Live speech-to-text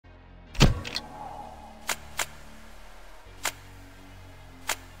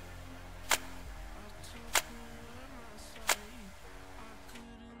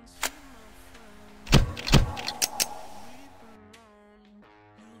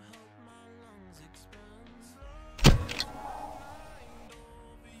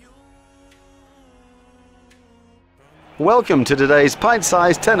Welcome to today's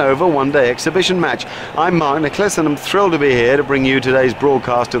pint-sized 10-over one-day exhibition match. I'm Mark Nicholas and I'm thrilled to be here to bring you today's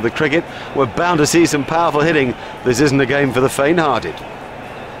broadcast of the cricket. We're bound to see some powerful hitting. This isn't a game for the faint-hearted.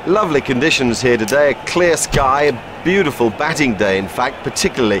 Lovely conditions here today, a clear sky, a beautiful batting day in fact,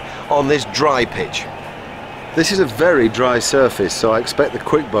 particularly on this dry pitch. This is a very dry surface, so I expect the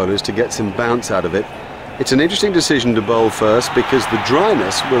quick bowlers to get some bounce out of it. It's an interesting decision to bowl first because the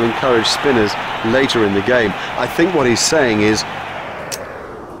dryness will encourage spinners later in the game. I think what he's saying is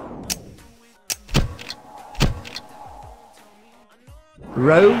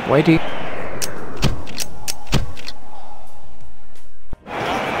row waiting.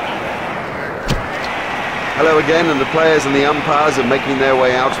 hello again, and the players and the umpires are making their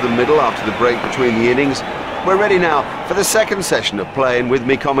way out to the middle after the break between the innings. We're ready now for the second session of play, and with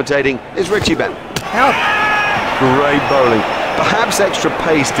me commentating is Richie Ben. Help! Great bowling. Perhaps extra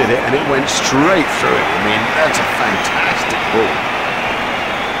pace did it and it went straight through it. I mean, that's a fantastic ball.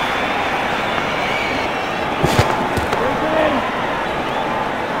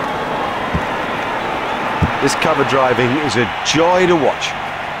 This cover driving is a joy to watch.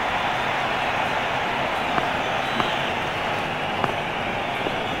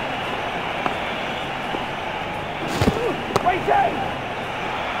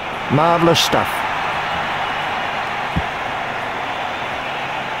 Marvellous stuff.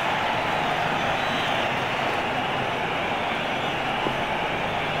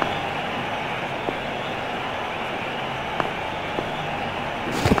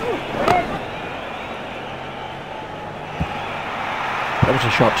 That was a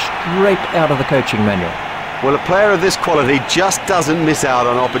shot straight out of the coaching manual. Well, a player of this quality just doesn't miss out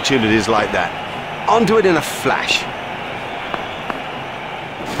on opportunities like that. Onto it in a flash.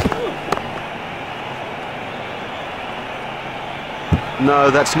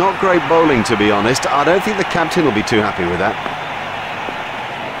 No, that's not great bowling, to be honest. I don't think the captain will be too happy with that.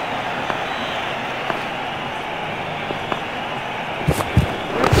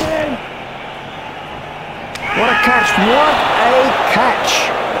 What a catch, what a catch!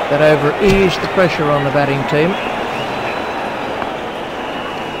 That over eased the pressure on the batting team.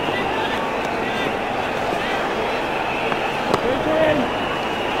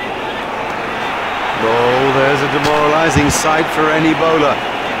 Oh, there's a demoralising sight for any bowler.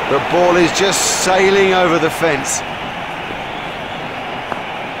 The ball is just sailing over the fence.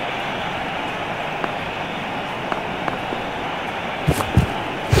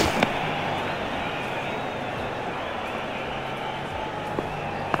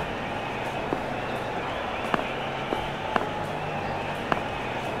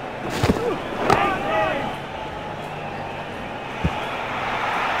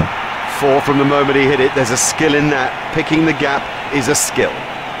 Four from the moment he hit it. There's a skill in that. Picking the gap is a skill.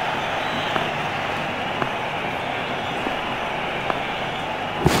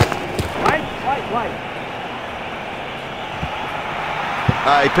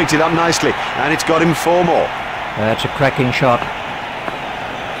 He picked it up nicely, and it's got him four more. That's a cracking shot.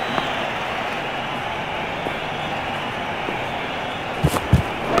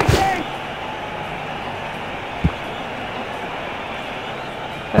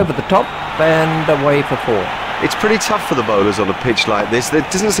 Over the top and away for four. It's pretty tough for the bowlers on a pitch like this. There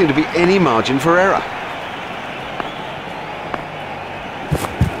doesn't seem to be any margin for error.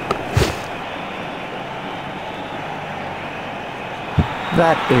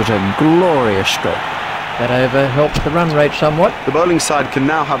 That is a glorious stroke. That over helped the run rate somewhat. The bowling side can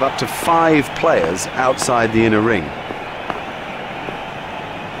now have up to 5 players outside the inner ring.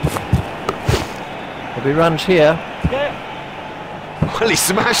 There'll be runs here. Well, he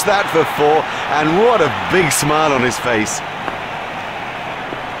smashed that for 4, and what a big smile on his face.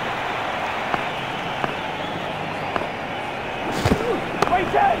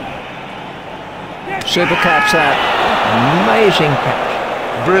 Super catch that. Amazing catch.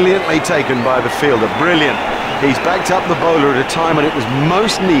 Brilliantly taken by the fielder, brilliant. He's backed up the bowler at a time when it was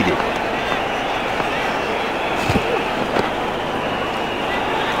most needed.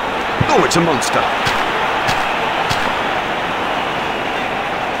 Oh, it's a monster.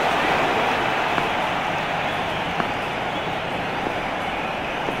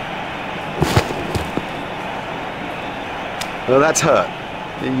 Well, that's hurt.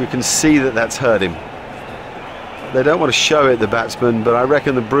 You can see that that's hurt him. They don't want to show it, the batsman, but I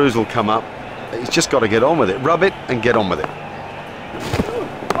reckon the bruise will come up. He's just got to get on with it. Rub it and get on with it.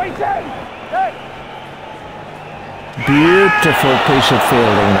 Beautiful piece of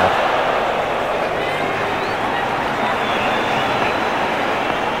fielding that.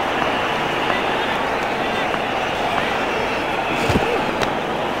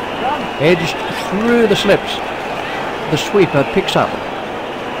 Edged through the slips. the sweeper picks up.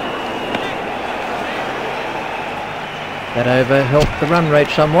 That over helped the run rate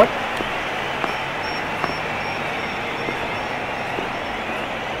somewhat.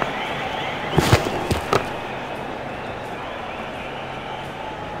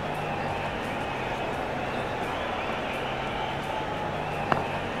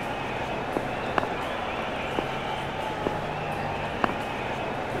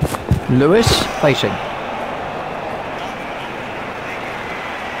 Lewis facing.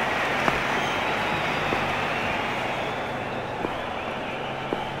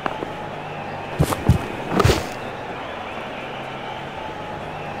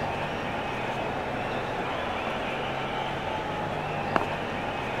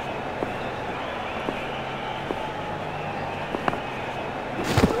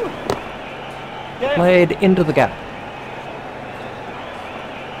 Played into the gap.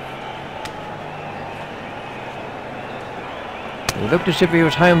 He looked as if he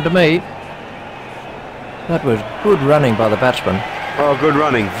was home to me. That was good running by the batsman. Oh, good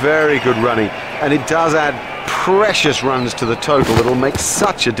running, very good running. And it does add precious runs to the total that'll make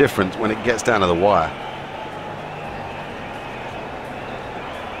such a difference when it gets down to the wire.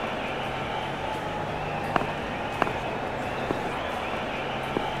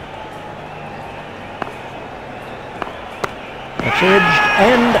 That's edged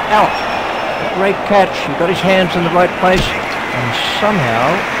and out. Great catch. He got his hands in the right place and somehow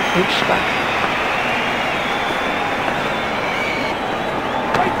it's stuck.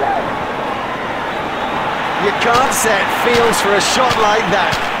 You can't set fields for a shot like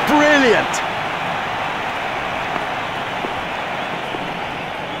that. Brilliant!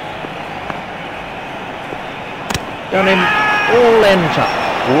 Done him all ends up.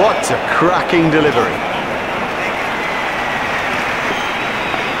 What a cracking delivery.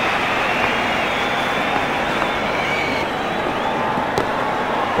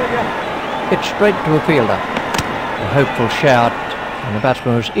 Hit straight to a fielder. A hopeful shout and the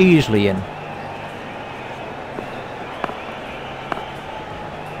batsman was easily in.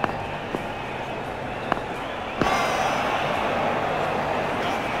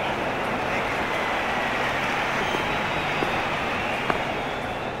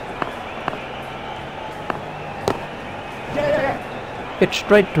 Hit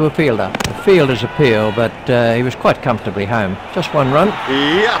straight to a fielder. The fielder's appeal, but he was quite comfortably home. Just one run.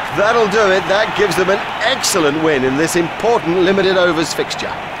 Yep, that'll do it. That gives them an excellent win in this important limited overs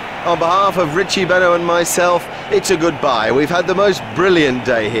fixture. On behalf of Richie Benno and myself, it's a goodbye. We've had the most brilliant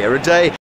day here, a day